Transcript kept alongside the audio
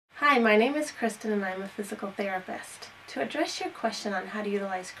Hi, my name is Kristen and I'm a physical therapist. To address your question on how to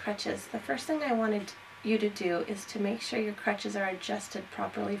utilize crutches, the first thing I wanted you to do is to make sure your crutches are adjusted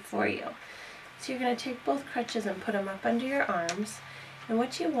properly for you. So you're going to take both crutches and put them up under your arms, and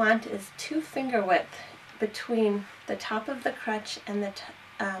what you want is 2 finger width between the top of the crutch and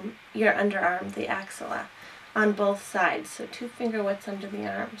your underarm, the axilla, on both sides, so 2 finger widths under the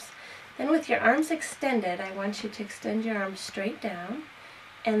arms. Then with your arms extended, I want you to extend your arms straight down,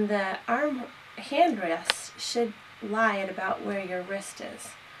 and the arm hand rest should lie at about where your wrist is,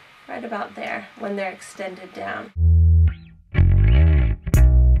 right about there when they're extended down.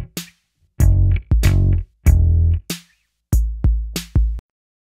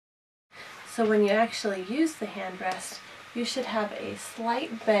 So when you actually use the hand rest, you should have a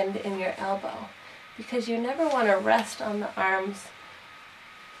slight bend in your elbow, because you never want to rest on the arms,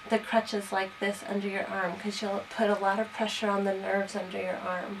 the crutches like this under your arm, because you'll put a lot of pressure on the nerves under your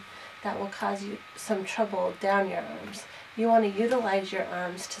arm. That will cause you some trouble down your arms. You want to utilize your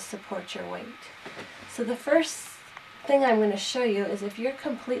arms to support your weight. So the first thing I'm going to show you is if you're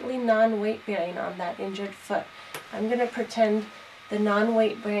completely non-weight bearing on that injured foot. I'm going to pretend the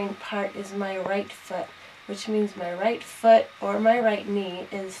non-weight bearing part is my right foot, which means my right foot or my right knee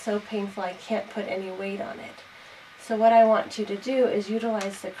is so painful I can't put any weight on it. So what I want you to do is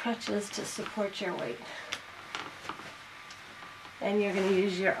utilize the crutches to support your weight. And you're going to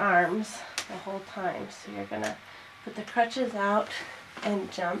use your arms the whole time. So you're going to put the crutches out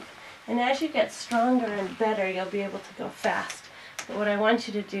and jump. And as you get stronger and better, you'll be able to go fast. But what I want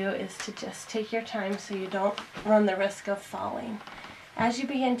you to do is to just take your time so you don't run the risk of falling. As you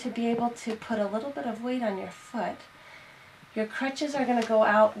begin to be able to put a little bit of weight on your foot, your crutches are going to go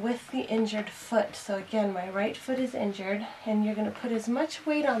out with the injured foot. So again, my right foot is injured, and you're going to put as much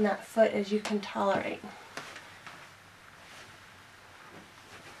weight on that foot as you can tolerate.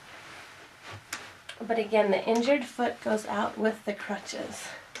 But again, the injured foot goes out with the crutches.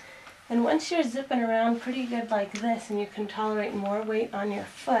 And once you're zipping around pretty good like this and you can tolerate more weight on your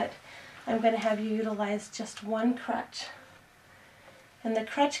foot, I'm going to have you utilize just one crutch. And the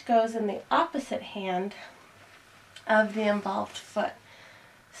crutch goes in the opposite hand of the involved foot.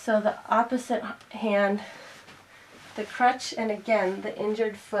 So the opposite hand, the crutch, and again the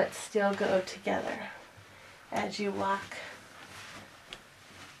injured foot still go together as you walk.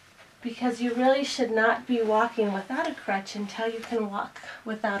 Because you really should not be walking without a crutch until you can walk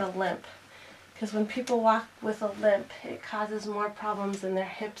without a limp. Because when people walk with a limp, it causes more problems in their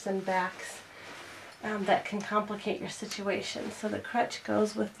hips and backs that can complicate your situation. So the crutch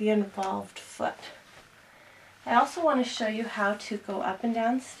goes with the involved foot. I also want to show you how to go up and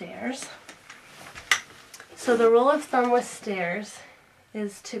down stairs. So the rule of thumb with stairs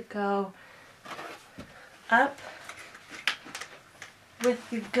is to go up with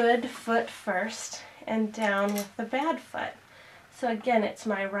the good foot first and down with the bad foot. So again, it's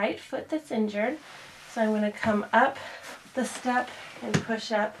my right foot that's injured, so I'm going to come up the step and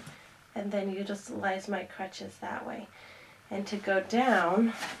push up, and then utilize my crutches that way. And to go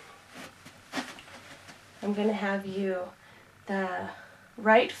down, I'm going to have the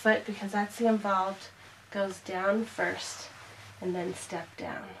right foot, because that's the involved, goes down first and then step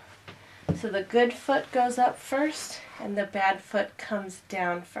down. So the good foot goes up first and the bad foot comes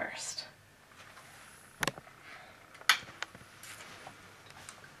down first.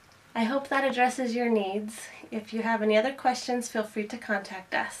 I hope that addresses your needs. If you have any other questions, feel free to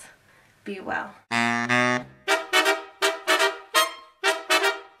contact us. Be well.